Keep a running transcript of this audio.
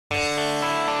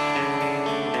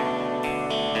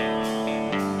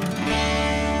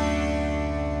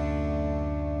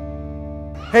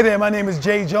Hey there, my name is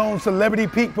Jay Jones, Celebrity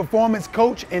Peak Performance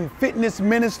Coach and Fitness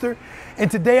Minister.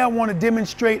 And today I want to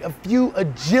demonstrate a few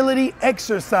agility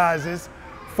exercises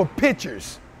for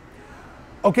pitchers.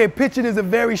 Okay, pitching is a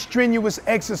very strenuous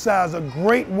exercise. A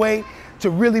great way to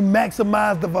really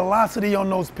maximize the velocity on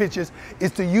those pitches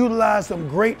is to utilize some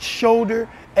great shoulder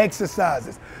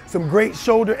exercises. So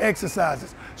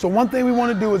one thing we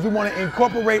want to do is we want to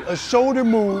incorporate a shoulder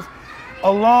move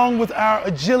along with our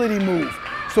agility move.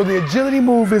 So the agility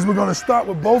move is we're going to start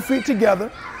with both feet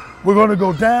together. We're going to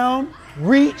go down,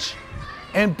 reach,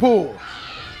 and pull.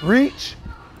 Reach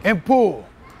and pull.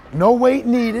 No weight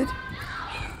needed.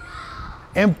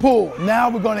 And pull. Now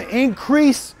we're going to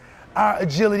increase our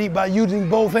agility by using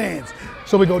both hands.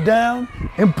 So we go down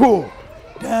and pull.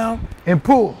 Down and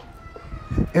pull.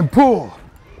 And pull.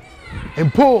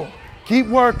 And pull. Keep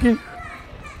working.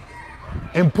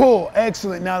 And pull.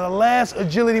 Excellent. Now the last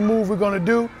agility move we're going to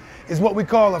do is what we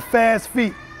call a fast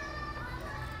feet.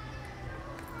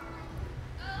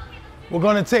 We're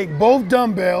going to take both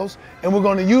dumbbells and we're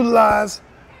going to utilize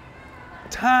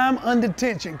time under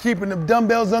tension, keeping the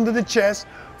dumbbells under the chest,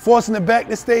 forcing the back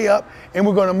to stay up, and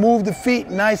we're going to move the feet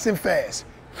nice and fast.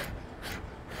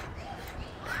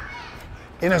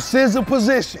 In a scissor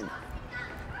position,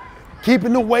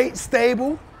 keeping the weight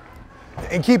stable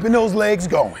and keeping those legs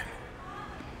going.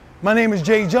 My name is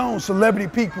Jay Jones, Celebrity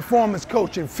Peak Performance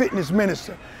Coach and Fitness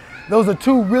Minister. Those are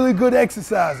two really good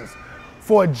exercises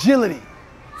for agility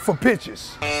for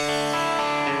pitchers.